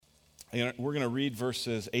We're going to read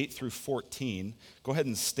verses 8 through 14. Go ahead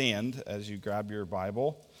and stand as you grab your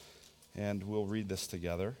Bible, and we'll read this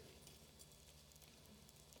together.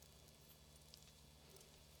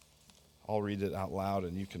 I'll read it out loud,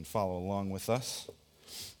 and you can follow along with us.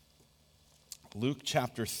 Luke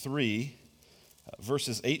chapter 3,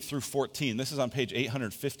 verses 8 through 14. This is on page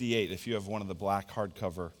 858 if you have one of the black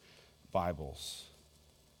hardcover Bibles.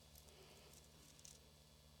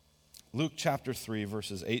 Luke chapter 3,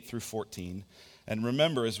 verses 8 through 14. And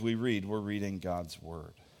remember, as we read, we're reading God's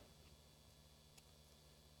word.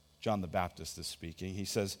 John the Baptist is speaking. He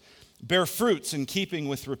says, "Bear fruits in keeping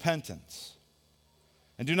with repentance.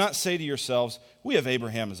 And do not say to yourselves, 'We have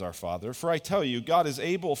Abraham as our father.' For I tell you, God is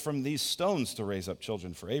able from these stones to raise up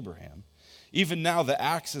children for Abraham. Even now the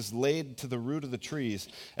axe is laid to the root of the trees.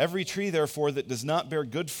 Every tree, therefore, that does not bear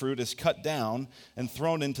good fruit is cut down and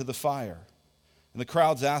thrown into the fire." And the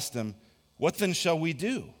crowds asked him, "What then shall we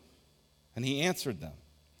do?" And he answered them,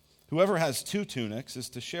 "Whoever has 2 tunics is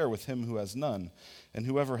to share with him who has none, and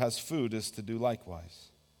whoever has food is to do likewise."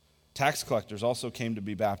 Tax collectors also came to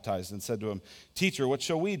be baptized and said to him, "Teacher, what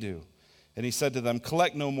shall we do?" And he said to them,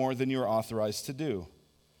 "Collect no more than you are authorized to do."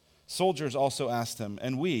 Soldiers also asked him,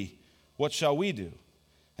 "And we, what shall we do?"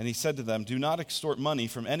 And he said to them, "Do not extort money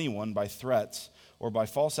from anyone by threats or by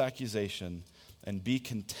false accusation, and be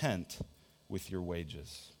content with your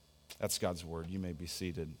wages." That's God's word. You may be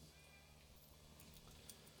seated.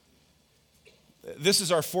 This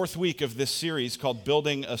is our 4th week of this series called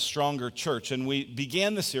Building a Stronger Church. And we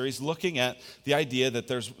began the series looking at the idea that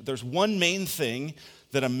there's one main thing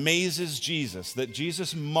that amazes Jesus, that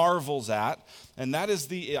Jesus marvels at, and that is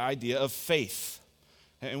the idea of faith.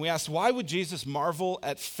 And we asked, why would Jesus marvel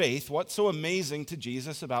at faith? What's so amazing to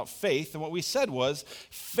Jesus about faith? And what we said was,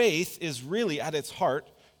 faith is really at its heart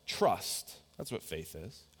trust. That's what faith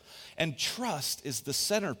is. And trust is the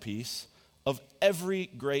centerpiece of every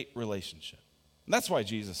great relationship. And that's why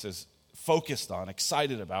Jesus is focused on,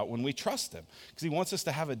 excited about when we trust him, because he wants us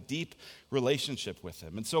to have a deep relationship with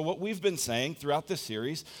him. And so what we've been saying throughout this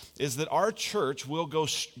series is that our church will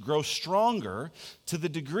grow stronger to the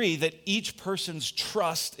degree that each person's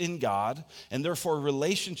trust in God and therefore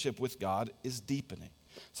relationship with God is deepening.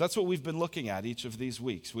 So that's what we've been looking at each of these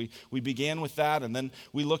weeks. We began with that, and then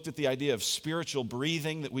we looked at the idea of spiritual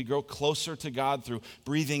breathing, that we grow closer to God through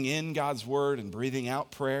breathing in God's word and breathing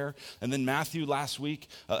out prayer. And then Matthew last week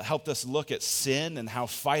helped us look at sin and how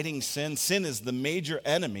fighting sin is the major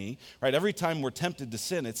enemy, right? Every time we're tempted to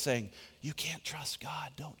sin, it's saying, you can't trust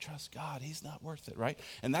God. Don't trust God. He's not worth it, right?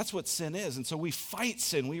 And that's what sin is. And so we fight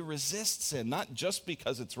sin. We resist sin, not just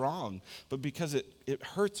because it's wrong, but because it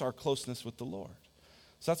hurts our closeness with the Lord.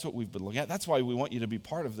 So that's what we've been looking at. That's why we want you to be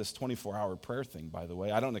part of this 24-hour prayer thing, by the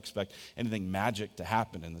way. I don't expect anything magic to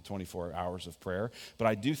happen in the 24 hours of prayer, but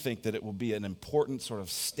I do think that it will be an important sort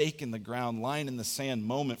of stake in the ground, line in the sand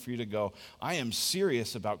moment for you to go, I am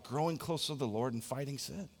serious about growing closer to the Lord and fighting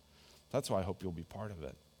sin. That's why I hope you'll be part of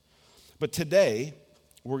it. But today,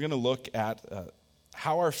 we're going to look at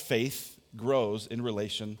how our faith grows in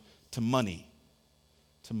relation to money.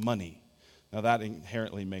 To money. Now, that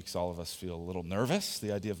inherently makes all of us feel a little nervous,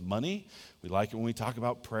 the idea of money. We like it when we talk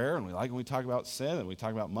about prayer, and we like it when we talk about sin, and we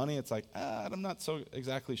talk about money. It's like, I'm not so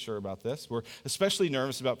exactly sure about this. We're especially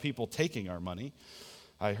nervous about people taking our money.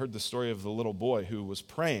 I heard the story of the little boy who was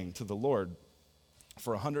praying to the Lord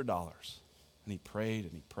for $100. And he prayed,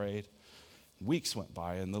 and he prayed. Weeks went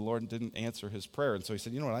by, and the Lord didn't answer his prayer. And so he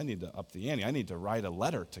said, you know what, I need to up the ante. I need to write a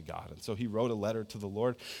letter to God. And so he wrote a letter to the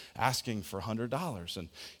Lord asking for $100. And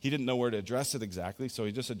he didn't know where to address it exactly, so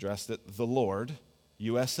he just addressed it, The Lord,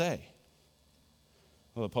 USA.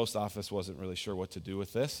 Well, the post office wasn't really sure what to do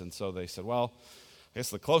with this, and so they said, well, I guess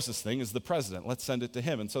the closest thing is the president. Let's send it to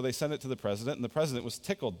him. And so they sent it to the president, and the president was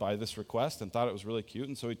tickled by this request and thought it was really cute.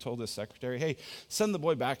 And so he told his secretary, hey, send the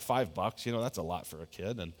boy back $5. You know, that's a lot for a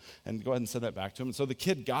kid. And go ahead and send that back to him. And so the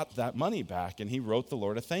kid got that money back, and he wrote the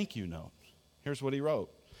Lord a thank you note. Here's what he wrote.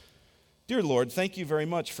 Dear Lord, thank you very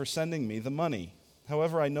much for sending me the money.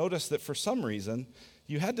 However, I noticed that for some reason,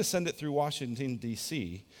 you had to send it through Washington,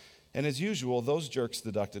 D.C., and as usual, those jerks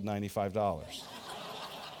deducted $95.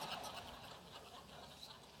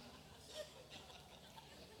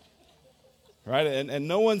 Right? And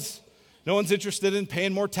no one's interested in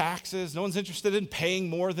paying more taxes. No one's interested in paying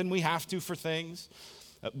more than we have to for things.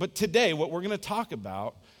 But today, what we're going to talk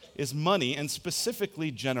about is money, and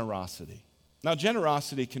specifically generosity. Now,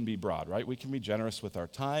 generosity can be broad, right? We can be generous with our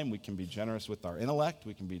time. We can be generous with our intellect.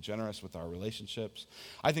 We can be generous with our relationships.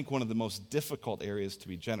 I think one of the most difficult areas to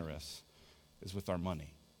be generous is with our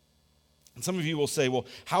money. And some of you will say, well,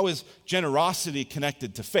 how is generosity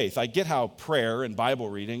connected to faith? I get how prayer and Bible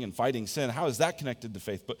reading and fighting sin, how is that connected to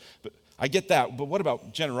faith? But I get that, but what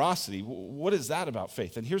about generosity? What is that about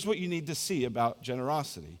faith? And here's what you need to see about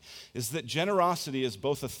generosity, is that generosity is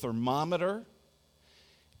both a thermometer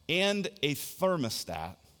and a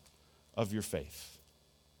thermostat of your faith.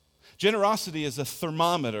 Generosity is a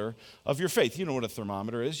thermometer of your faith. You know what a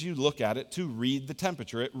thermometer is. You look at it to read the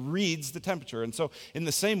temperature. It reads the temperature. And so in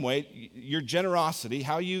the same way, your generosity,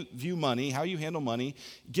 how you view money, how you handle money,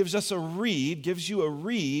 gives you a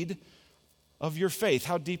read of your faith.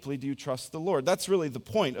 How deeply do you trust the Lord? That's really the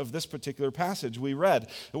point of this particular passage we read.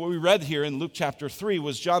 And what we read here in Luke chapter 3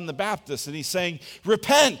 was John the Baptist, and he's saying,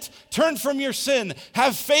 repent, turn from your sin,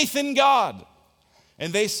 have faith in God.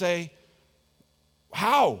 And they say,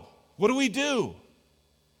 how? What do we do?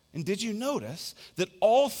 And did you notice that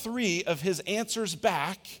all three of his answers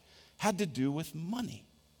back had to do with money?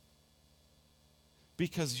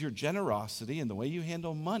 Because your generosity and the way you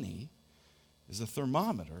handle money is a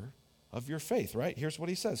thermometer of your faith, right? Here's what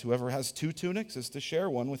he says. Whoever has 2 tunics is to share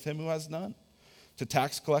one with him who has none. To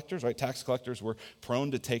tax collectors, right? Tax collectors were prone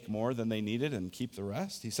to take more than they needed and keep the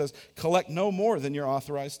rest. He says, collect no more than you're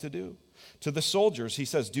authorized to do. To the soldiers, he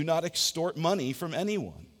says, do not extort money from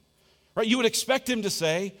anyone. Right? You would expect him to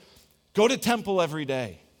say, go to temple every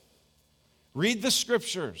day. Read the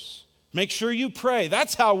scriptures. Make sure you pray.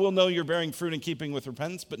 That's how we'll know you're bearing fruit in keeping with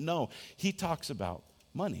repentance. But no, he talks about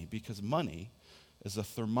money because money is a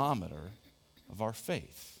thermometer of our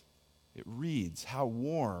faith. It reads how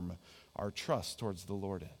warm our trust towards the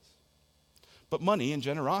Lord is. But money and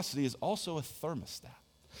generosity is also a thermostat.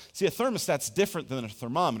 See, a thermostat's different than a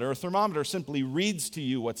thermometer. A thermometer simply reads to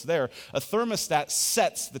you what's there. A thermostat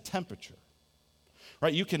sets the temperature.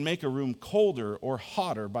 Right? You can make a room colder or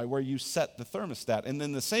hotter by where you set the thermostat. And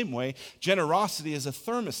in the same way, generosity is a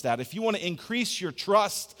thermostat. If you want to increase your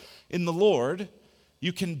trust in the Lord,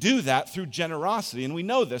 you can do that through generosity. And we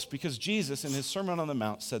know this because Jesus in his Sermon on the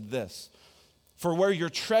Mount said this, for where your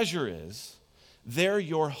treasure is, there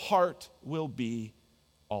your heart will be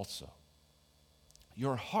also.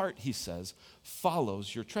 Your heart, he says,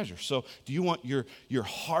 follows your treasure. So do you want your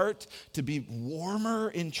heart to be warmer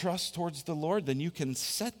in trust towards the Lord? Then you can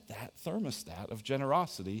set that thermostat of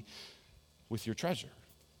generosity with your treasure.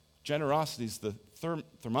 Generosity is the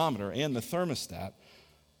thermometer and the thermostat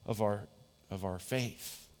of our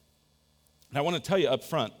faith. And I want to tell you up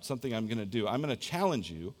front something I'm going to do. I'm going to challenge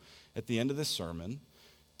you at the end of this sermon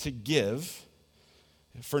to give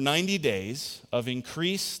for 90 days of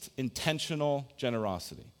increased intentional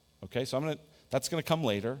generosity. Okay, so that's going to come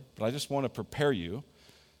later, but I just want to prepare you.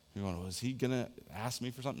 You're going, is he going to ask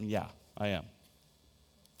me for something? Yeah, I am.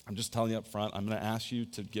 I'm just telling you up front, I'm going to ask you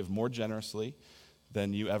to give more generously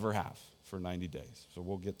than you ever have for 90 days. So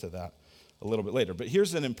we'll get to that a little bit later. But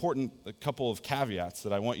here's a couple of caveats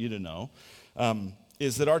that I want you to know,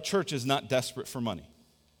 is that our church is not desperate for money.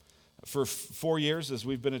 For 4 years as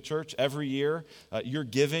we've been a church, every year your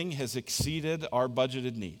giving has exceeded our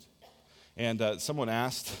budgeted need. And someone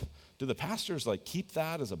asked, do the pastors keep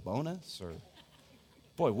that as a bonus? Or,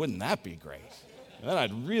 boy, wouldn't that be great? Then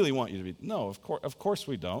I'd really want you to be. No, of course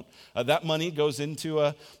we don't. That money goes into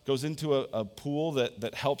a pool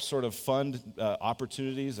that helps sort of fund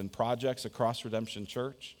opportunities and projects across Redemption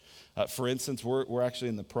Church. For instance, we're actually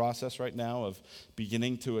in the process right now of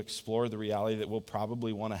beginning to explore the reality that we'll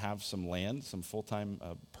probably want to have some land, some full-time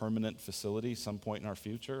permanent facility some point in our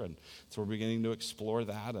future. And so we're beginning to explore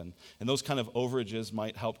that. And those kind of overages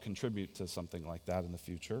might help contribute to something like that in the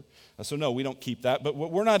future. So no, we don't keep that. But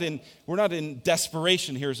we're not in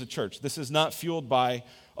desperation here as a church. This is not fueled by,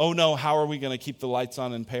 oh no, how are we going to keep the lights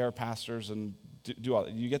on and pay our pastors and do all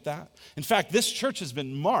that? You get that? In fact, this church has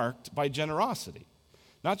been marked by generosity.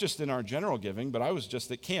 Not just in our general giving, but I was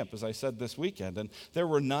just at camp, as I said, this weekend, and there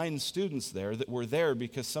were 9 students there that were there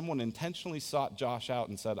because someone intentionally sought Josh out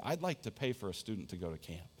and said, I'd like to pay for a student to go to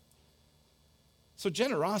camp. So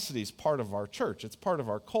generosity is part of our church. It's part of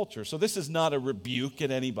our culture. So this is not a rebuke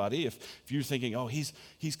at anybody. If you're thinking, oh,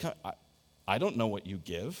 I don't know what you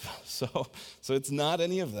give, so it's not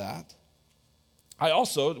any of that. I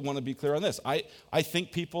also want to be clear on this. I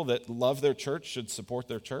think people that love their church should support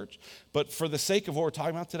their church. But for the sake of what we're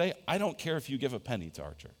talking about today, I don't care if you give a penny to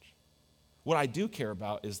our church. What I do care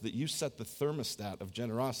about is that you set the thermostat of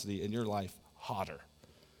generosity in your life hotter,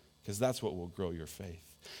 because that's what will grow your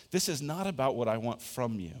faith. This is not about what I want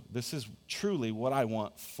from you. This is truly what I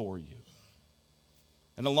want for you.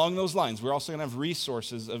 And along those lines, we're also going to have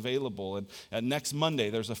resources available. And next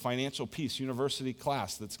Monday, there's a Financial Peace University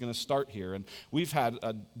class that's going to start here. And we've had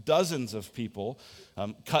dozens of people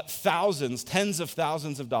cut thousands, tens of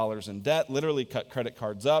thousands of dollars in debt, literally cut credit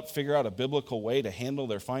cards up, figure out a biblical way to handle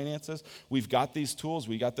their finances. We've got these tools.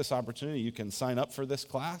 We got this opportunity. You can sign up for this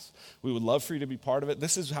class. We would love for you to be part of it.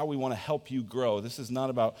 This is how we want to help you grow. This is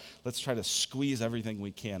not about let's try to squeeze everything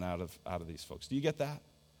we can out of these folks. Do you get that?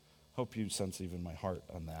 Hope you sense even my heart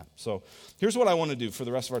on that. So here's what I want to do for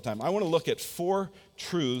the rest of our time. I want to look at 4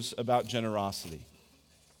 truths about generosity.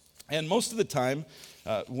 And most of the time,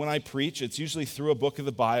 when I preach, it's usually through a book of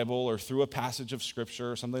the Bible or through a passage of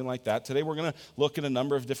Scripture or something like that. Today we're going to look at a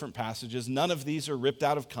number of different passages. None of these are ripped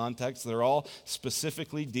out of context. They're all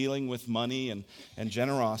specifically dealing with money and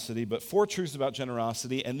generosity. But 4 truths about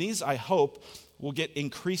generosity, and these, I hope, will get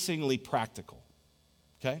increasingly practical.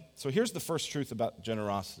 Okay? So here's the first truth about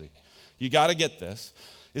generosity. You got to get this,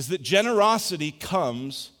 is that generosity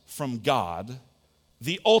comes from God,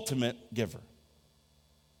 the ultimate giver.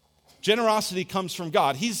 Generosity comes from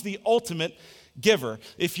God. He's the ultimate giver.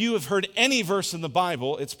 If you have heard any verse in the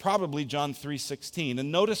Bible, it's probably John 3:16.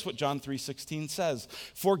 And notice what John 3:16 says.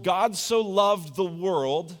 For God so loved the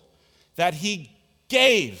world that he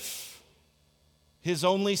gave his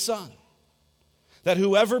only Son, that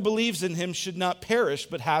whoever believes in him should not perish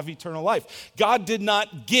but have eternal life. God did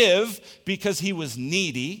not give because he was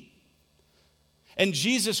needy. And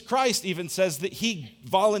Jesus Christ even says that he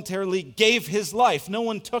voluntarily gave his life. No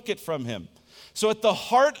one took it from him. So at the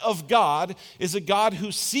heart of God is a God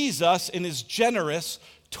who sees us and is generous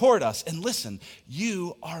toward us. And listen,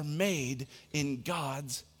 you are made in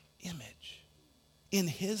God's image, in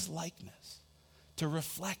his likeness, to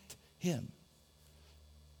reflect him.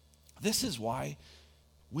 This is why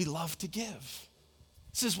we love to give.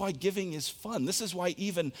 This is why giving is fun. This is why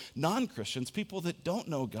even non-Christians, people that don't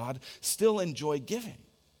know God, still enjoy giving.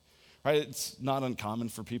 Right? It's not uncommon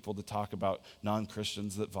for people to talk about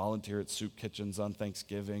non-Christians that volunteer at soup kitchens on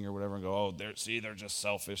Thanksgiving or whatever and go, oh, they're just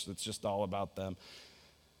selfish. It's just all about them.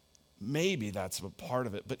 Maybe that's a part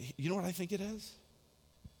of it. But you know what I think it is?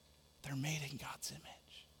 They're made in God's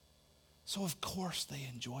image. So of course they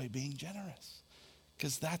enjoy being generous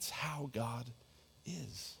because that's how God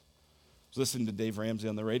is. I was listening to Dave Ramsey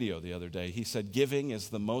on the radio the other day. He said, giving is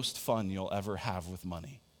the most fun you'll ever have with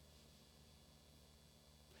money.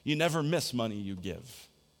 You never miss money you give.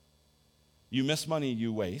 You miss money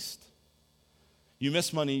you waste. You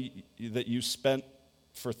miss money that you spent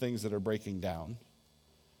for things that are breaking down.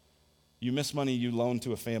 You miss money you loan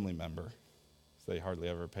to a family member. They hardly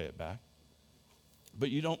ever pay it back.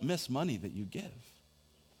 But you don't miss money that you give.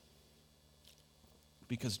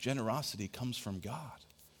 Because generosity comes from God,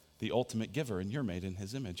 the ultimate giver, and you're made in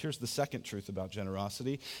his image. Here's the second truth about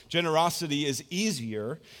generosity. Generosity is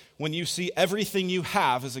easier when you see everything you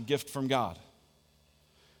have as a gift from God.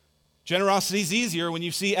 Generosity is easier when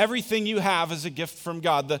you see everything you have as a gift from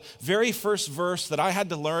God. The very first verse that I had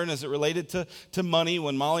to learn as it related to money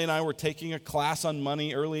when Molly and I were taking a class on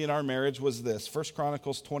money early in our marriage was this. 1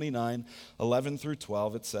 Chronicles 29, 11 through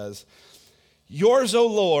 12, it says, yours, O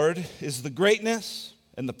Lord, is the greatness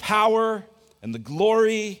and the power and the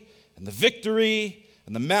glory and the victory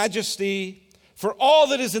and the majesty. For all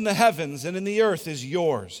that is in the heavens and in the earth is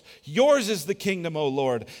yours. Yours is the kingdom, O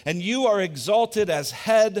Lord, and you are exalted as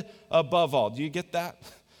head above all. Do you get that?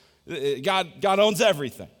 God owns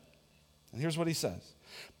everything. And here's what he says.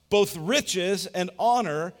 Both riches and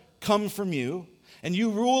honor come from you, and you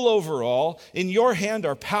rule over all. In your hand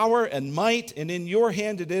are power and might, and in your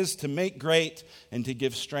hand it is to make great and to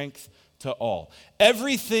give strength to all.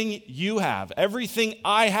 Everything you have, everything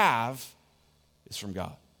I have is from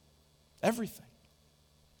God. Everything.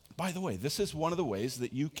 By the way, this is one of the ways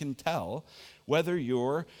that you can tell whether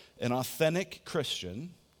you're an authentic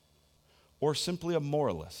Christian or simply a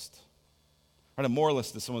moralist. Right? A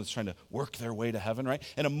moralist is someone that's trying to work their way to heaven, right?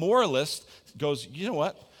 And a moralist goes, you know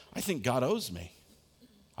what? I think God owes me.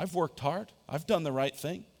 I've worked hard. I've done the right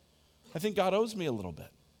thing. I think God owes me a little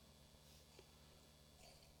bit.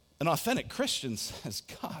 An authentic Christian says,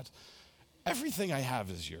 God, everything I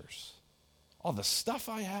have is yours. All the stuff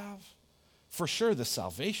I have, for sure the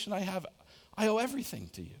salvation I have, I owe everything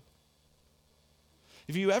to you.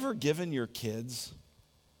 Have you ever given your kids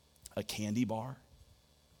a candy bar?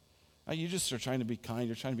 You just are trying to be kind,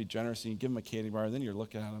 you're trying to be generous, and you give them a candy bar, and then you're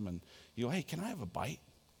looking at them and you go, hey, can I have a bite?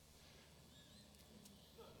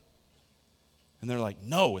 And they're like,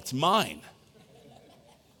 no, it's mine.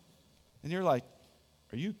 And you're like,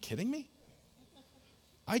 are you kidding me?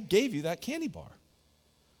 I gave you that candy bar.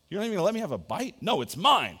 You're not even going to let me have a bite? No, it's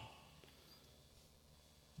mine.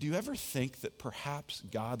 do you ever think that perhaps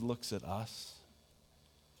God looks at us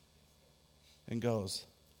and goes,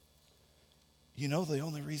 you know, the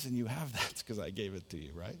only reason you have that is because I gave it to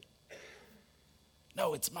you, right?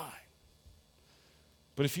 No, it's mine.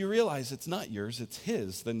 But if you realize it's not yours, it's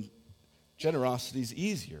his, then generosity is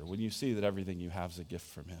easier when you see that everything you have is a gift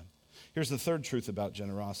from him. Here's the third truth about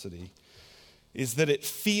generosity, is that it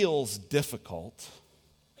feels difficult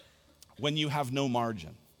when you have no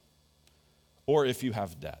margin or if you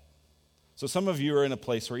have debt. So some of you are in a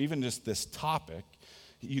place where even just this topic,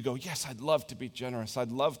 you go, yes, I'd love to be generous.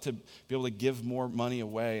 I'd love to be able to give more money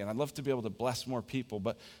away, and I'd love to be able to bless more people,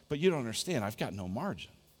 but you don't understand. I've got no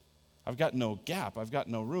margin. I've got no gap. I've got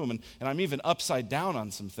no room, and I'm even upside down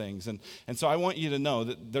on some things. And so I want you to know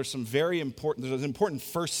that there's an important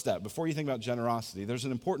first step. Before you think about generosity, there's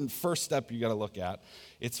an important first step you got to look at.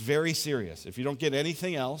 It's very serious. If you don't get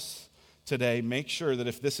anything else today, make sure that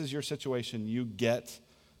if this is your situation, you get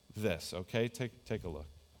this, okay? Take a look.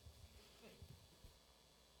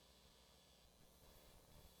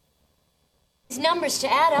 These numbers to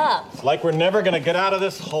add up. It's like we're never going to get out of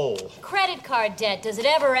this hole. Credit card debt, does it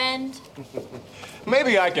ever end?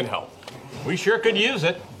 Maybe I can help. We sure could use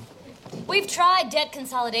it. We've tried debt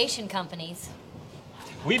consolidation companies.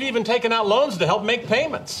 We've even taken out loans to help make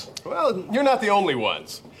payments. Well, you're not the only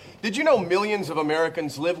ones. Did you know millions of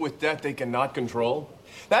Americans live with debt they cannot control?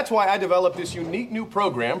 That's why I developed this unique new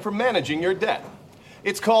program for managing your debt.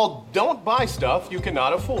 It's called Don't Buy Stuff You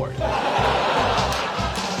Cannot Afford.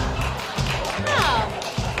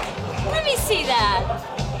 Let me see that.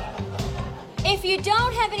 If you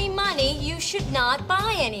don't have any money, you should not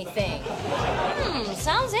buy anything.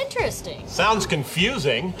 Sounds interesting. Sounds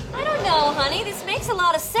confusing. I don't know, honey. This makes a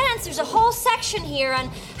lot of sense. There's a whole section here on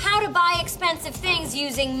how to buy expensive things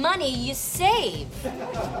using money you save.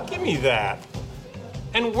 Give me that.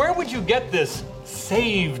 And where would you get this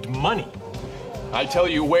saved money? I tell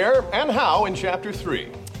you where and how in Chapter 3.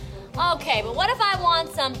 Okay, but what if I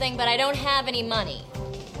want something but I don't have any money?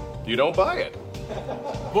 You don't buy it.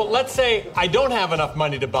 Well, let's say I don't have enough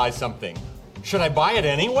money to buy something. Should I buy it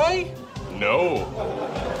anyway? No.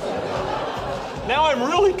 Now I'm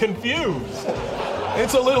really confused.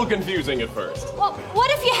 It's a little confusing at first. Well,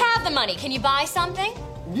 what if you have the money? Can you buy something?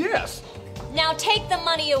 Yes. Now take the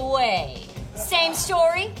money away. Same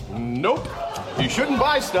story? Nope. You shouldn't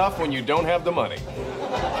buy stuff when you don't have the money.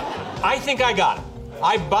 I think I got it.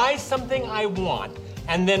 I buy something I want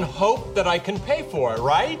and then hope that I can pay for it,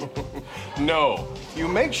 right? No. You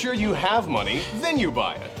make sure you have money, then you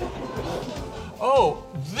buy it. Oh,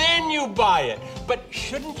 then you buy it. But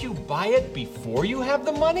shouldn't you buy it before you have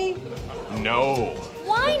the money? No.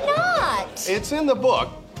 Why not? It's in the book.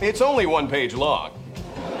 It's only 1 page long.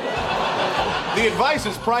 The advice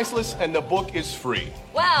is priceless and the book is free.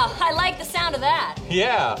 Wow, I like the sound of that.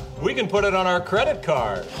 Yeah, we can put it on our credit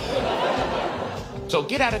card. So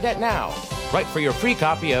get out of debt now. Write for your free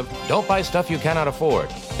copy of Don't Buy Stuff You Cannot Afford.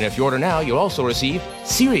 And if you order now, you'll also receive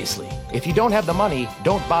Seriously, if you don't have the money,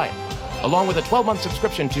 don't buy it, along with a 12-month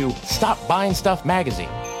subscription to Stop Buying Stuff magazine.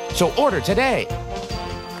 So order today.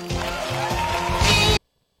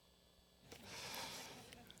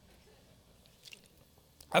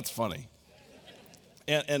 That's funny.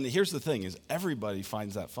 And here's the thing, is everybody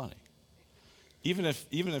finds that funny. Even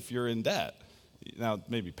if you're in debt. Now,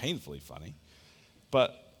 maybe painfully funny.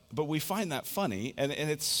 But we find that funny, and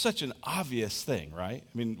it's such an obvious thing, right?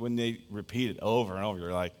 I mean, when they repeat it over and over,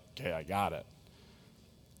 you're like, okay, I got it.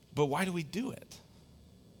 But why do we do it?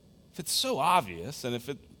 If it's so obvious, and if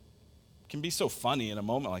it can be so funny in a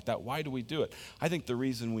moment like that, why do we do it? I think the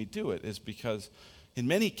reason we do it is because in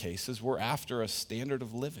many cases, we're after a standard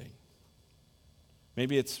of living.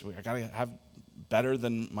 Maybe it's, I got to have better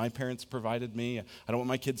than my parents provided me. I don't want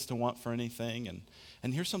my kids to want for anything.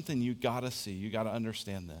 And here's something you got to see. You got to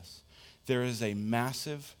understand this. There is a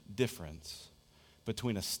massive difference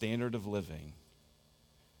between a standard of living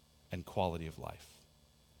and quality of life.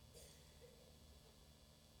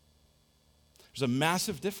 There's a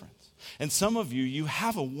massive difference. And some of you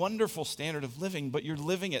have a wonderful standard of living, but you're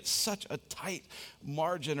living at such a tight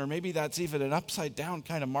margin, or maybe that's even an upside down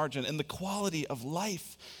kind of margin, and the quality of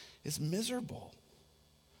life is miserable.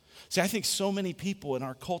 See, I think so many people in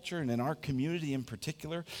our culture and in our community in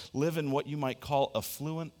particular live in what you might call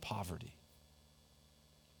affluent poverty.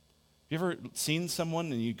 Have you ever seen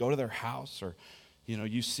someone and you go to their house, or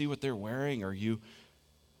you see what they're wearing, or you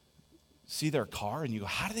see their car and you go,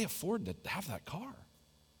 how do they afford to have that car?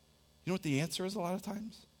 You know what the answer is a lot of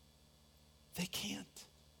times? They can't.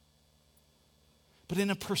 But in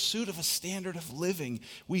a pursuit of a standard of living,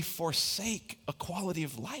 we forsake a quality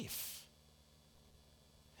of life.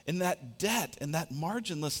 And that debt and that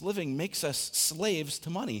marginless living makes us slaves to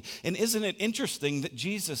money. And isn't it interesting that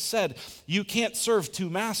Jesus said, you can't serve two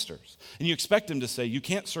masters? And you expect him to say, you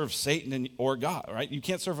can't serve Satan or God, right? You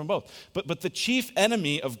can't serve them both. But the chief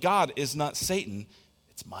enemy of God is not Satan,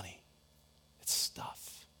 it's money. It's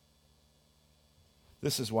stuff.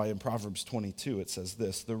 This is why in Proverbs 22 it says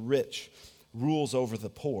this, the rich rules over the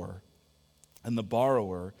poor, and the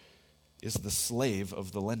borrower is the slave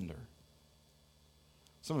of the lender.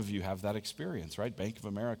 Some of you have that experience, right? Bank of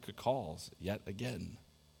America calls yet again.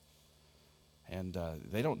 And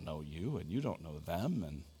they don't know you, and you don't know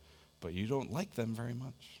them, but you don't like them very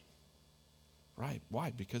much. Right?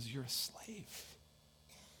 Why? Because you're a slave.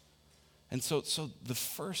 And so the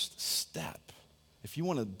first step, if you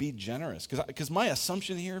want to be generous, because my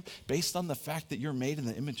assumption here, based on the fact that you're made in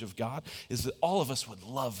the image of God, is that all of us would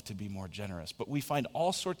love to be more generous. But we find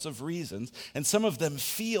all sorts of reasons, and some of them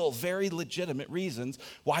feel very legitimate reasons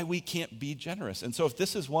why we can't be generous. And so if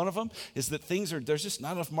this is one of them, is that there's just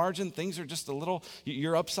not enough margin, things are just a little,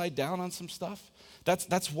 you're upside down on some stuff.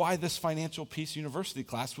 That's why this Financial Peace University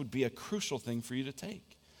class would be a crucial thing for you to take.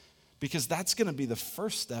 Because that's going to be the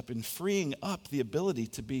first step in freeing up the ability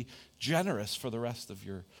to be generous for the rest of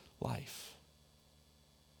your life.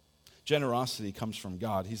 Generosity comes from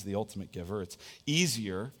God. He's the ultimate giver. It's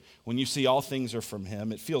easier when you see all things are from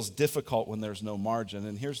him. It feels difficult when there's no margin.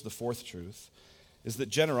 And here's the fourth truth, is that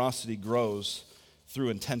generosity grows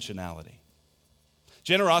through intentionality.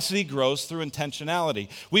 Generosity grows through intentionality.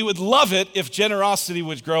 We would love it if generosity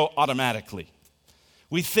would grow automatically.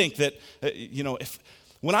 We think that,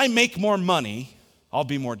 when I make more money, I'll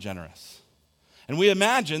be more generous. And we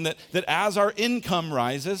imagine that as our income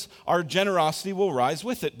rises, our generosity will rise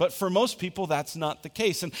with it. But for most people, that's not the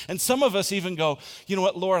case. And some of us even go, you know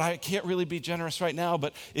what, Lord, I can't really be generous right now,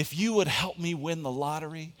 but if you would help me win the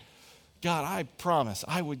lottery, God, I promise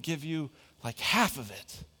I would give you like half of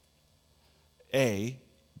it. A,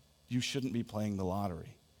 you shouldn't be playing the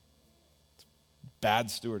lottery. It's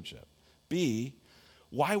bad stewardship. B,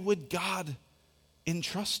 why would God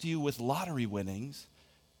entrust you with lottery winnings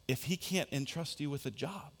if he can't entrust you with a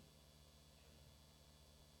job?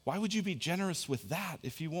 Why would you be generous with that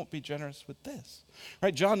if you won't be generous with this?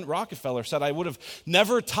 Right? John Rockefeller said, I would have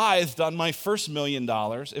never tithed on my first $1 million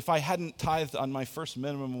if I hadn't tithed on my first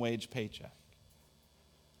minimum wage paycheck.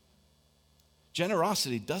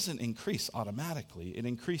 Generosity doesn't increase automatically. It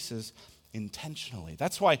increases intentionally.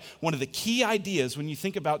 That's why one of the key ideas when you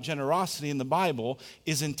think about generosity in the Bible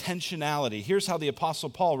is intentionality. Here's how the Apostle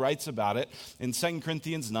Paul writes about it in 2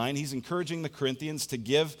 Corinthians 9. He's encouraging the Corinthians to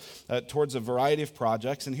give towards a variety of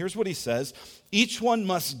projects. And here's what he says. Each one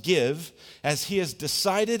must give as he has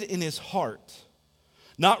decided in his heart,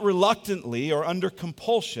 not reluctantly or under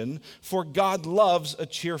compulsion, for God loves a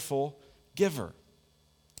cheerful giver.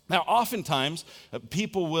 Now, oftentimes,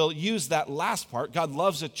 people will use that last part, God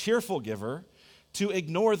loves a cheerful giver, to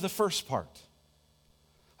ignore the first part.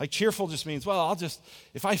 Like cheerful just means, well,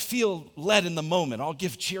 if I feel led in the moment, I'll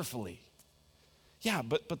give cheerfully. Yeah,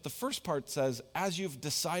 but the first part says, as you've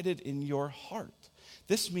decided in your heart.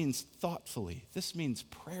 This means thoughtfully. This means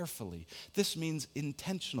prayerfully. This means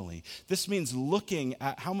intentionally. This means looking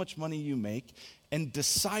at how much money you make and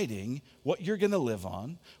deciding what you're going to live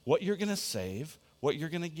on, what you're going to save, what you're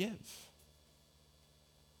going to give.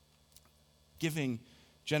 Giving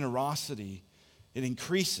generosity, it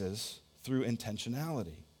increases through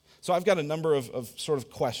intentionality. So I've got a number of sort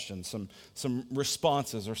of questions, some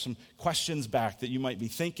responses or some questions back that you might be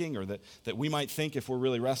thinking or that we might think if we're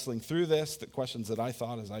really wrestling through this, the questions that I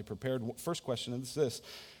thought as I prepared. First question is this: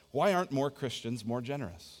 why aren't more Christians more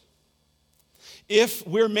generous? If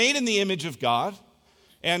we're made in the image of God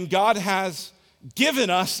and God has given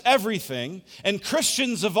us everything, and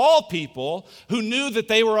Christians of all people who knew that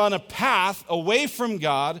they were on a path away from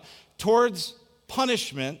God towards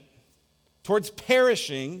punishment, towards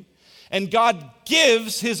perishing, and God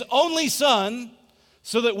gives his only son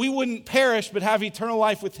so that we wouldn't perish but have eternal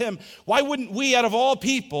life with him, why wouldn't we, out of all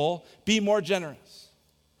people, be more generous?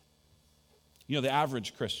 You know, the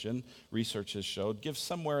average Christian, research has showed, gives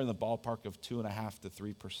somewhere in the ballpark of 2.5% to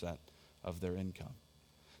 3% of their income.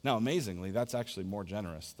 Now, amazingly, that's actually more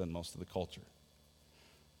generous than most of the culture.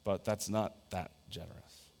 But that's not that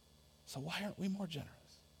generous. So why aren't we more generous?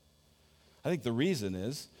 I think the reason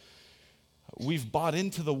is we've bought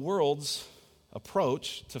into the world's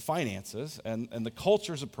approach to finances and the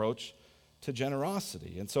culture's approach to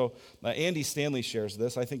generosity. And so Andy Stanley shares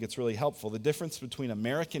this. I think it's really helpful. The difference between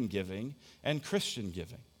American giving and Christian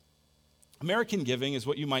giving. American giving is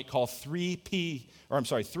what you might call 3S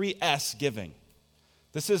giving.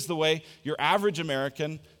 This is the way your average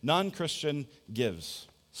American, non-Christian gives.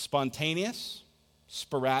 Spontaneous,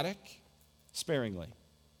 sporadic, sparingly.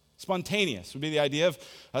 Spontaneous would be the idea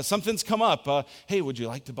of something's come up. Hey, would you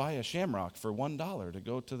like to buy a shamrock for $1 to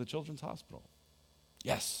go to the children's hospital?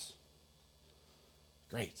 Yes.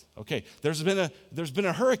 Great. Okay. There's been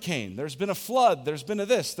a hurricane. There's been a flood. There's been a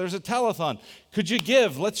this. There's a telethon. Could you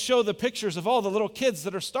give? Let's show the pictures of all the little kids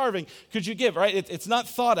that are starving. Could you give? Right? It's not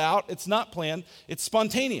thought out. It's not planned. It's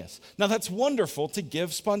spontaneous. Now that's wonderful to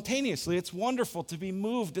give spontaneously. It's wonderful to be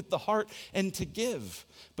moved at the heart and to give.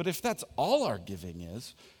 But if that's all our giving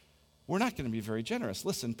is, we're not going to be very generous.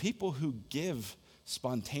 Listen, people who give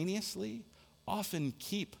spontaneously often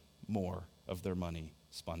keep more of their money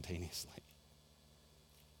spontaneously.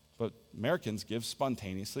 But Americans give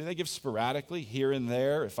spontaneously. They give sporadically, here and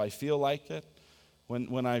there, if I feel like it,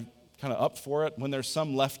 when I'm kind of up for it, when there's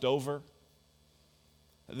some left over.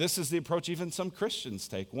 This is the approach even some Christians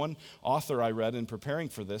take. One author I read in preparing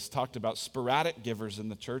for this talked about sporadic givers in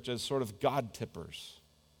the church as sort of God tippers.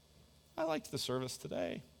 I liked the service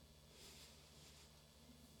today.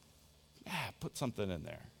 Yeah, put something in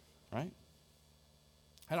there, right?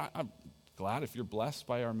 And I'm glad if you're blessed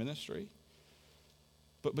by our ministry.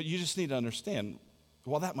 But you just need to understand,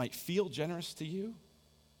 while that might feel generous to you,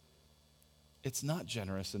 it's not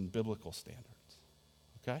generous in biblical standards,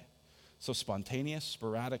 okay? So spontaneous,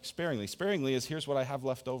 sporadic, sparingly. Sparingly is here's what I have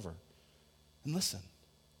left over. And listen,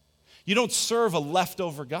 you don't serve a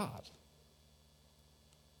leftover God.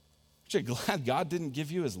 Aren't you glad God didn't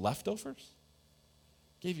give you his leftovers?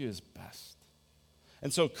 He gave you his best.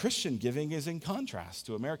 And so Christian giving is in contrast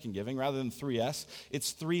to American giving. Rather than 3S,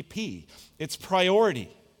 it's 3P. It's priority.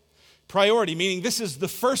 Priority, meaning this is the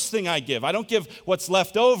first thing I give. I don't give what's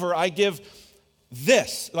left over. I give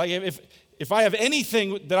this. Like if I have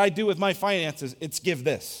anything that I do with my finances, it's give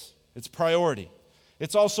this. It's priority.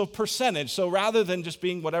 It's also percentage. So rather than just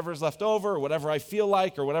being whatever's left over or whatever I feel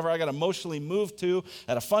like or whatever I got emotionally moved to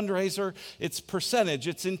at a fundraiser, it's percentage.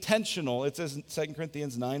 It's intentional. It's as 2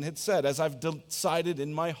 Corinthians 9 had said, as I've decided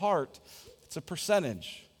in my heart. It's a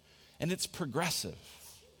percentage. And it's progressive.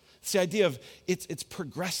 It's the idea of it's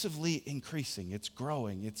progressively increasing. It's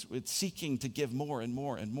growing. It's seeking to give more and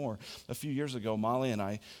more and more. A few years ago, Molly and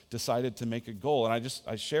I decided to make a goal. And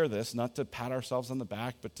I share this not to pat ourselves on the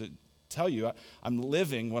back, but to tell you I'm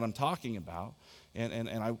living what I'm talking about,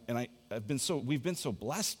 we've been so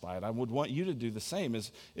blessed by it. I would want you to do the same.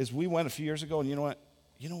 Is we went a few years ago, and you know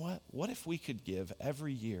what? What if we could give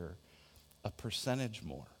every year a percentage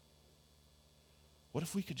more? What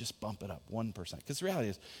if we could just bump it up 1%? Because the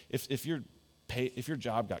reality is, if your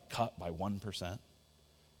job got cut by 1%,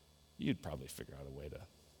 you'd probably figure out a way to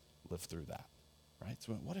live through that, right?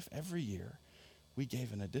 So what if every year we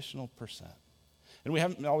gave an additional %? And we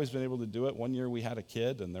haven't always been able to do it. One year we had a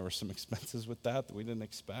kid, and there were some expenses with that we didn't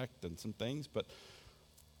expect and some things, but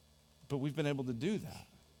we've been able to do that.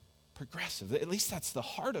 Progressive. At least that's the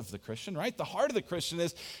heart of the Christian, right? The heart of the Christian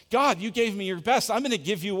is, God, you gave me your best. I'm going to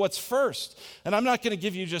give you what's first. And I'm not going to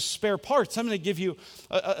give you just spare parts. I'm going to give you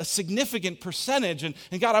a significant percentage. And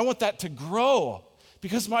God, I want that to grow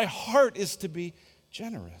because my heart is to be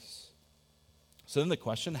generous. So then the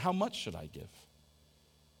question, how much should I give?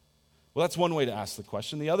 Well, that's one way to ask the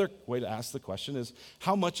question. The other way to ask the question is,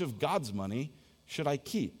 how much of God's money should I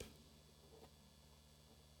keep?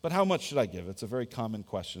 But how much should I give? It's a very common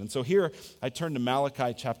question. And so here I turn to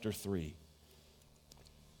Malachi chapter 3.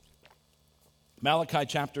 Malachi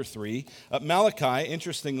chapter 3. Malachi,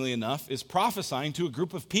 interestingly enough, is prophesying to a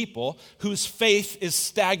group of people whose faith is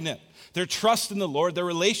stagnant. Their trust in the Lord, their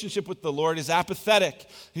relationship with the Lord is apathetic.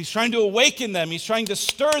 He's trying to awaken them. He's trying to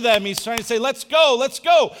stir them. He's trying to say, let's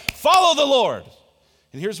go, follow the Lord.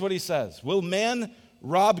 And here's what he says. Will man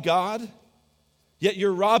rob God? Yet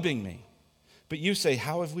you're robbing me. But you say,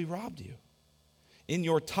 how have we robbed you? In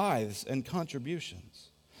your tithes and contributions.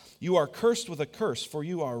 You are cursed with a curse, for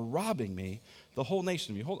you are robbing me, the whole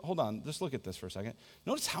nation of you. Hold on, just look at this for a second.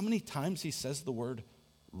 Notice how many times he says the word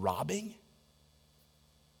robbing?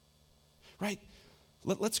 Right?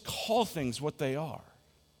 Let's call things what they are.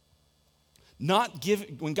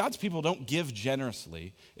 When God's people don't give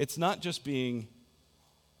generously, it's not just being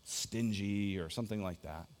stingy or something like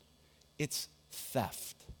that. It's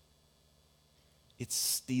theft. It's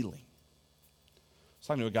stealing. I was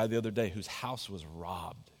talking to a guy the other day whose house was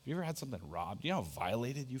robbed. Have you ever had something robbed? You know how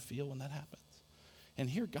violated you feel when that happens? And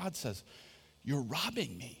here God says, you're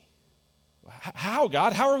robbing me. How,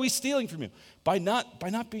 God? How are we stealing from you? By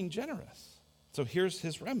not being generous. So here's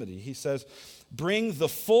his remedy. He says, bring the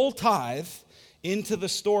full tithe into the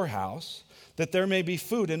storehouse, that there may be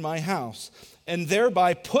food in my house, and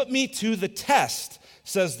thereby put me to the test,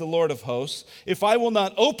 says the Lord of hosts, if I will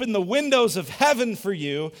not open the windows of heaven for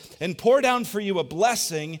you and pour down for you a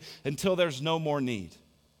blessing until there's no more need.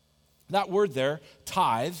 That word there,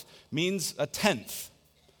 tithe, means a tenth.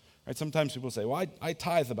 Right? Sometimes people say, well, I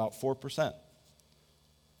tithe about 4%.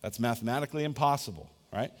 That's mathematically impossible,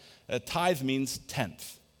 right? A tithe means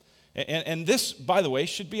tenth. And this, by the way,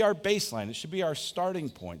 should be our baseline. It should be our starting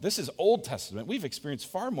point. This is Old Testament. We've experienced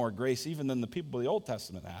far more grace even than the people of the Old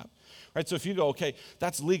Testament have. Right? So if you go, okay,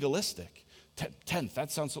 that's legalistic. Tenth, that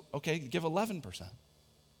sounds, okay, give 11%.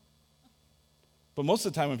 But most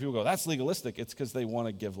of the time when people go, that's legalistic, it's because they want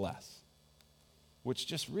to give less, which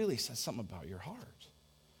just really says something about your heart.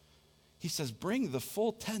 He says, bring the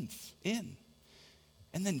full tenth in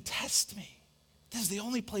and then test me. This is the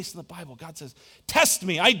only place in the Bible God says, test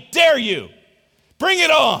me, I dare you. Bring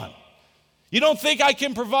it on. You don't think I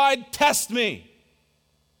can provide? Test me.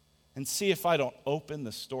 And see if I don't open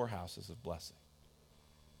the storehouses of blessing.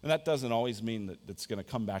 And that doesn't always mean that it's going to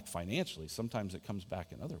come back financially. Sometimes it comes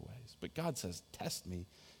back in other ways. But God says, test me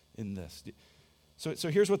in this. So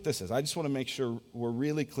here's what this is. I just want to make sure we're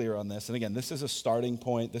really clear on this. And again, this is a starting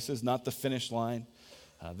point. This is not the finish line.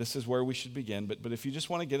 This is where we should begin. But if you just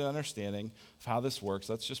want to get an understanding of how this works,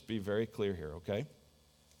 let's just be very clear here, okay?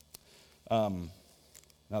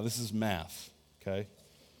 Now, this is math, okay?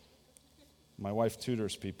 My wife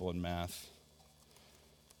tutors people in math,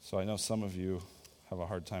 so I know some of you have a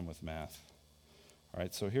hard time with math. All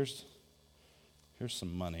right, so here's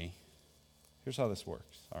some money. Here's how this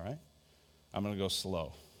works, all right? I'm going to go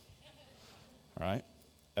slow, all right?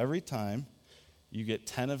 Every time you get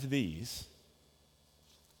 10 of these,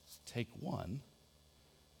 take one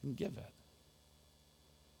and give it.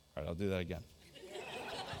 All right, I'll do that again.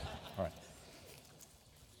 All right.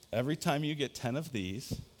 Every time you get 10 of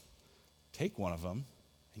these, take one of them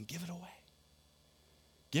and give it away.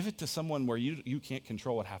 Give it to someone where you can't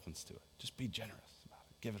control what happens to it. Just be generous about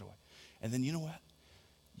it. Give it away. And then you know what?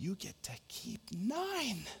 You get to keep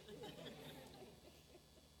 9.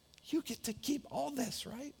 You get to keep all this,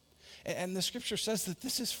 right? And the scripture says that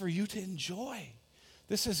this is for you to enjoy.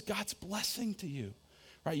 This is God's blessing to you,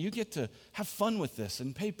 right? You get to have fun with this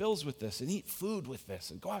and pay bills with this and eat food with this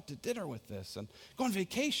and go out to dinner with this and go on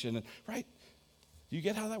vacation, right? Do you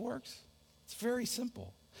get how that works? It's very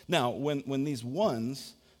simple. Now, when these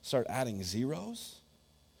ones start adding zeros,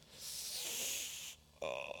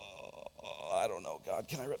 I don't know, God,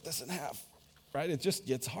 can I rip this in half? Right? It just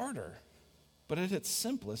gets harder. But at its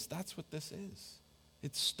simplest, that's what this is.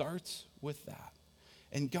 It starts with that.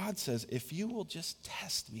 And God says, if you will just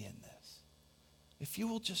test me in this, if you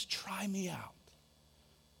will just try me out,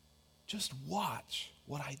 just watch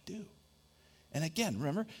what I do. And again,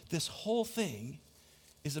 remember, this whole thing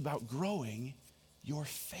is about growing your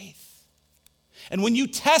faith. And when you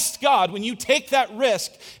test God, when you take that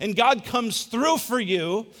risk and God comes through for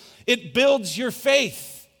you, it builds your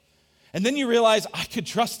faith. And then you realize, I could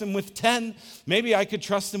trust him with 10. Maybe I could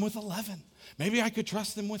trust him with 11. Maybe I could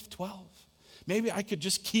trust him with 12. Maybe I could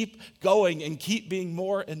just keep going and keep being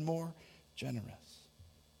more and more generous.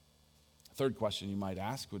 Third question you might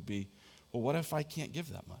ask would be, well, what if I can't give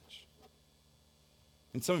that much?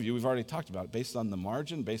 And some of you, we've already talked about it, based on the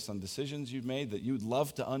margin, based on decisions you've made that you'd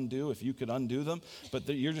love to undo if you could undo them, but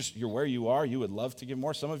you're where you are, you would love to give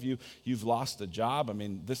more. Some of you, you've lost a job. I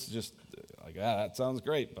mean, this is just like, that sounds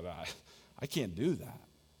great, but I can't do that.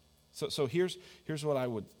 So here's what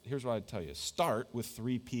I'd tell you. Start with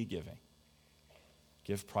 3P giving.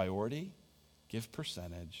 Give priority, give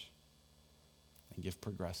percentage, and give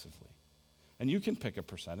progressively. And you can pick a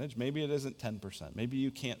percentage. Maybe it isn't 10%. Maybe you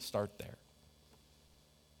can't start there.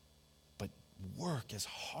 But work as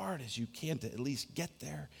hard as you can to at least get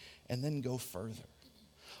there and then go further.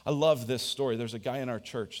 I love this story. There's a guy in our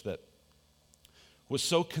church that was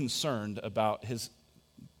so concerned about his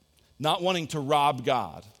not wanting to rob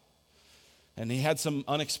God. And he had some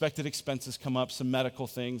unexpected expenses come up, some medical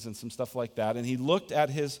things and some stuff like that. And he looked at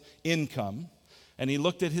his income and he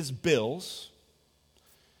looked at his bills.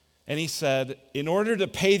 And he said, in order to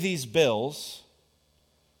pay these bills,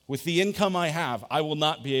 with the income I have, I will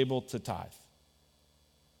not be able to tithe.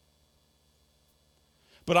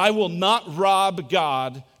 But I will not rob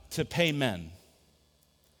God to pay men.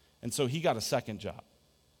 And so he got a second job.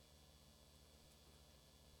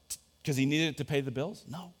 Because he needed it to pay the bills?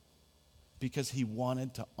 No. Because he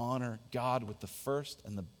wanted to honor God with the first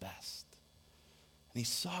and the best. And he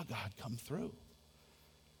saw God come through.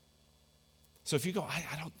 So if you go,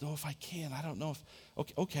 I don't know if I can, I don't know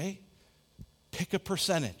if, okay, pick a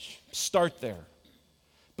percentage, start there.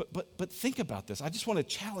 But think about this. I just want to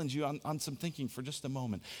challenge you on some thinking for just a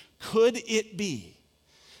moment. Could it be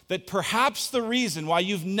that perhaps the reason why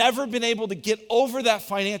you've never been able to get over that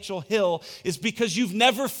financial hill is because you've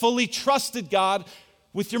never fully trusted God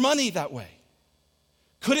with your money that way?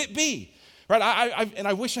 Could it be? Right?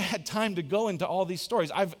 I wish I had time to go into all these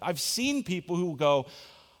stories. I've seen people who go,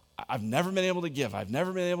 I've never been able to give. I've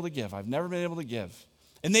never been able to give. I've never been able to give.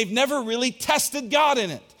 And they've never really tested God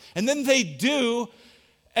in it. And then they do,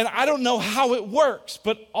 and I don't know how it works,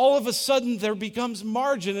 but all of a sudden there becomes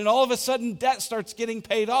margin, and all of a sudden debt starts getting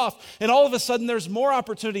paid off, and all of a sudden there's more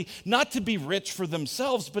opportunity not to be rich for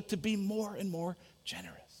themselves, but to be more and more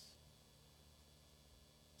generous.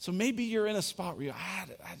 So maybe you're in a spot where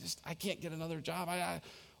I can't get another job.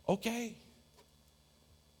 Okay.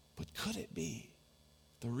 But could it be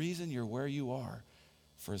the reason you're where you are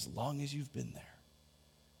for as long as you've been there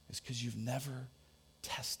is because you've never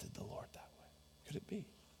tested the Lord that way? Could it be?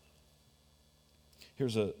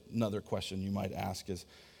 Here's another question you might ask is,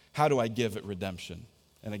 how do I give at redemption?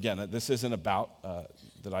 And again, this isn't about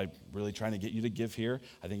that I'm really trying to get you to give here.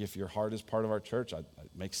 I think if your heart is part of our church, it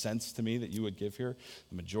makes sense to me that you would give here.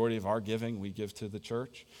 The majority of our giving, we give to the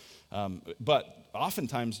church. But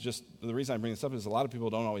oftentimes, just the reason I bring this up is a lot of people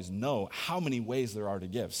don't always know how many ways there are to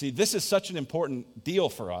give. See, this is such an important deal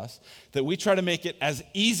for us that we try to make it as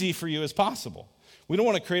easy for you as possible. We don't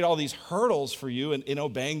want to create all these hurdles for you in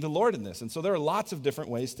obeying the Lord in this. And so there are lots of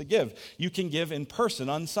different ways to give. You can give in person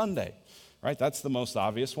on Sunday. Right, that's the most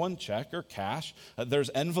obvious one, check or cash. There's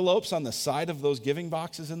envelopes on the side of those giving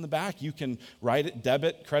boxes in the back. You can write it,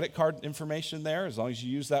 debit, credit card information there as long as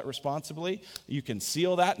you use that responsibly. You can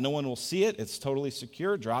seal that. No one will see it. It's totally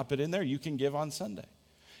secure. Drop it in there. You can give on Sunday.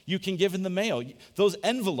 You can give in the mail. Those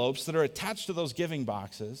envelopes that are attached to those giving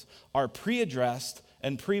boxes are pre-addressed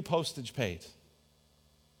and pre-postage paid.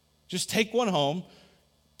 Just take one home,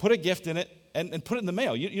 put a gift in it, and put it in the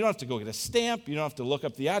mail. You don't have to go get a stamp. You don't have to look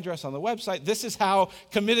up the address on the website. This is how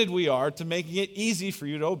committed we are to making it easy for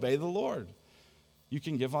you to obey the Lord. You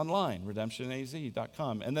can give online,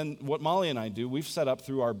 redemptionaz.com. And then what Molly and I do, we've set up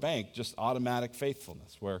through our bank just automatic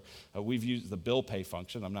faithfulness, where we've used the bill pay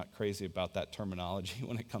function. I'm not crazy about that terminology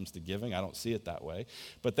when it comes to giving. I don't see it that way.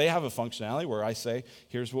 But they have a functionality where I say,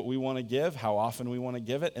 here's what we want to give, how often we want to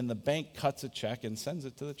give it, and the bank cuts a check and sends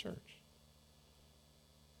it to the church.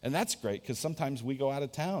 And that's great because sometimes we go out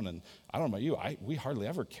of town, and I don't know about you, we hardly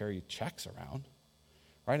ever carry checks around,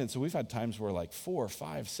 right? And so we've had times where like 4,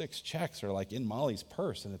 5, 6 checks are like in Molly's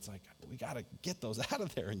purse, and it's like we got to get those out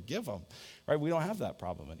of there and give them, right? We don't have that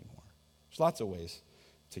problem anymore. There's lots of ways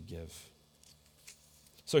to give.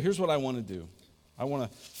 So here's what I want to do. I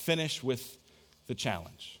want to finish with the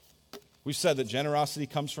challenge. We've said that generosity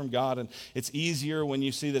comes from God, and it's easier when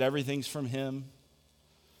you see that everything's from Him.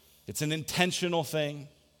 It's an intentional thing.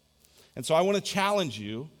 And so I want to challenge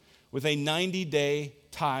you with a 90-day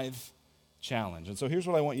tithe challenge. And so here's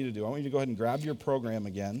what I want you to do. I want you to go ahead and grab your program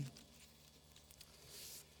again.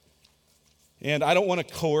 And I don't want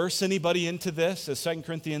to coerce anybody into this. As 2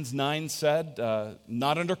 Corinthians 9 said,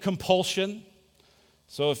 not under compulsion.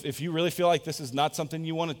 So if you really feel like this is not something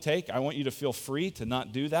you want to take, I want you to feel free to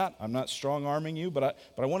not do that. I'm not strong-arming you, but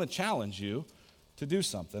I want to challenge you to do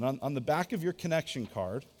something. On the back of your connection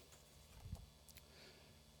card,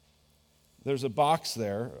 there's a box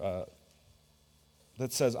there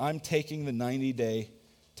that says, I'm taking the 90-day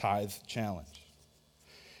tithe challenge.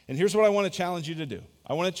 And here's what I want to challenge you to do.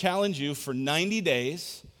 I want to challenge you for 90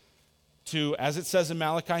 days to, as it says in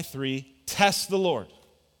Malachi 3, test the Lord.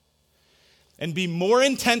 And be more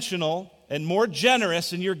intentional and more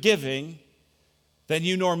generous in your giving than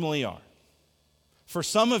you normally are. For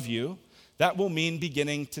some of you, that will mean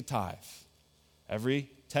beginning to tithe. Every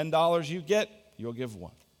 $10 you get, you'll give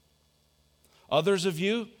one. Others of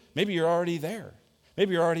you, maybe you're already there.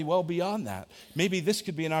 Maybe you're already well beyond that. Maybe this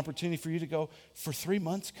could be an opportunity for you to go, for 3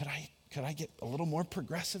 months, could I get a little more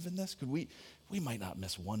progressive in this? Could we might not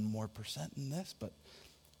miss 1% more in this, but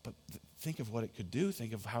think of what it could do.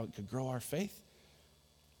 Think of how it could grow our faith.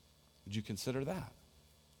 Would you consider that?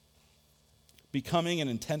 Becoming an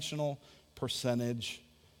intentional percentage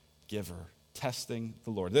giver. Testing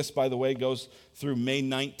the Lord. This, by the way, goes through May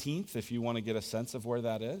 19th if you want to get a sense of where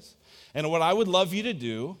that is. And what I would love you to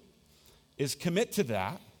do is commit to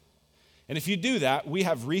that. And if you do that, we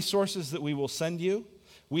have resources that we will send you.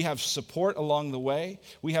 We have support along the way.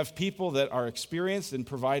 We have people that are experienced in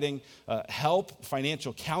providing help,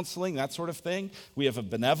 financial counseling, that sort of thing. We have a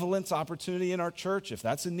benevolence opportunity in our church if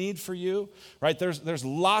that's a need for you, right? There's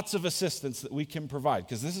lots of assistance that we can provide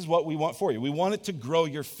because this is what we want for you. We want it to grow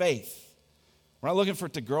your faith. We're not looking for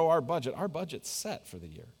it to grow our budget. Our budget's set for the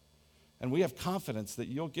year. And we have confidence that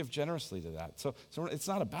you'll give generously to that. So it's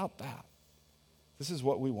not about that. This is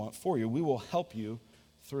what we want for you. We will help you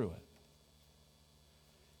through it.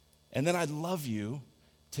 And then I'd love you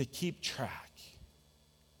to keep track.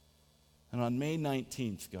 And on May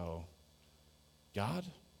 19th, go, God,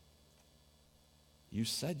 you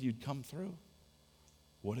said you'd come through.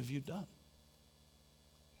 What have you done?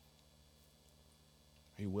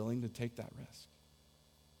 Are you willing to take that risk?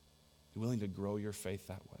 Are you willing to grow your faith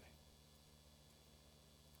that way?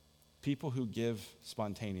 People who give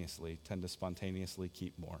spontaneously tend to spontaneously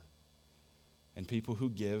keep more. And people who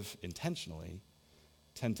give intentionally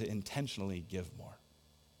tend to intentionally give more.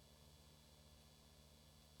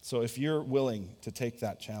 So if you're willing to take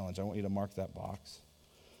that challenge, I want you to mark that box.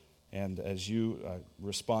 And as you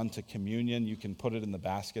respond to communion, you can put it in the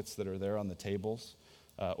baskets that are there on the tables.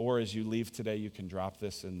 Or as you leave today, you can drop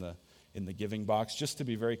this in the giving box. Just to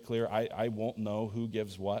be very clear, I won't know who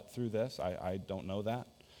gives what through this. I don't know that.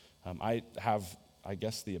 I have, I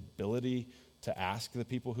guess, the ability to ask the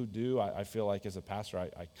people who do. I feel like as a pastor,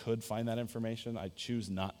 I could find that information. I choose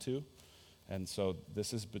not to. And so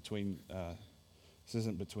this is between, this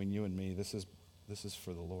isn't between you and me. This is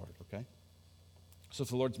for the Lord, okay? So if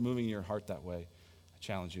the Lord's moving your heart that way, I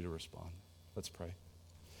challenge you to respond. Let's pray.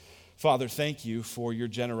 Father, thank you for your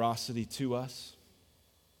generosity to us.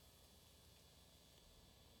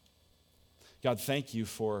 God, thank you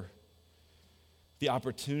for the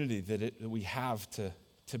opportunity that we have to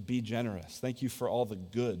be generous. Thank you for all the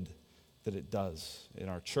good that it does in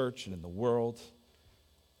our church and in the world.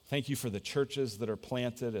 Thank you for the churches that are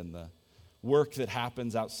planted and the work that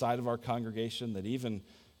happens outside of our congregation that even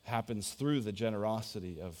happens through the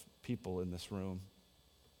generosity of people in this room.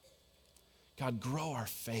 God, grow our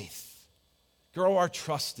faith. Grow our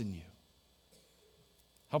trust in you.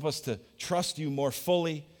 Help us to trust you more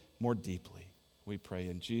fully, more deeply. We pray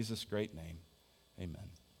in Jesus' great name. Amen.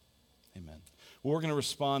 Amen. Well, we're going to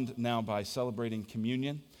respond now by celebrating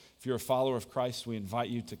communion. If you're a follower of Christ, we invite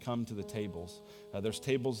you to come to the tables. There's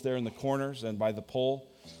tables there in the corners and by the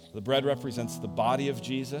pole. The bread represents the body of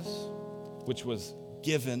Jesus, which was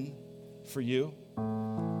given for you.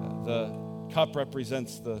 The cup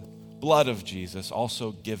represents the blood of Jesus,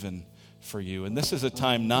 also given for you. And this is a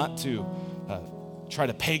time not to try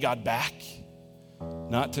to pay God back,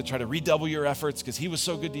 not to try to redouble your efforts because he was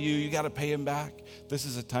so good to you, you got to pay him back. This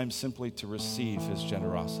is a time simply to receive his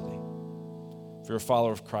generosity. If you're a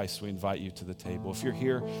follower of Christ, we invite you to the table. If you're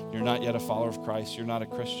here, you're not yet a follower of Christ, you're not a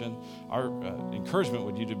Christian, our encouragement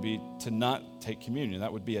would be to not take communion.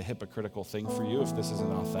 That would be a hypocritical thing for you if this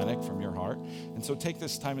isn't authentic from your heart. And so take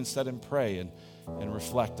this time instead and pray and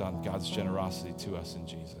reflect on God's generosity to us in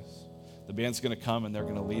Jesus. The band's going to come and they're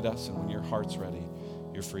going to lead us, and when your heart's ready,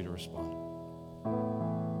 you're free to respond.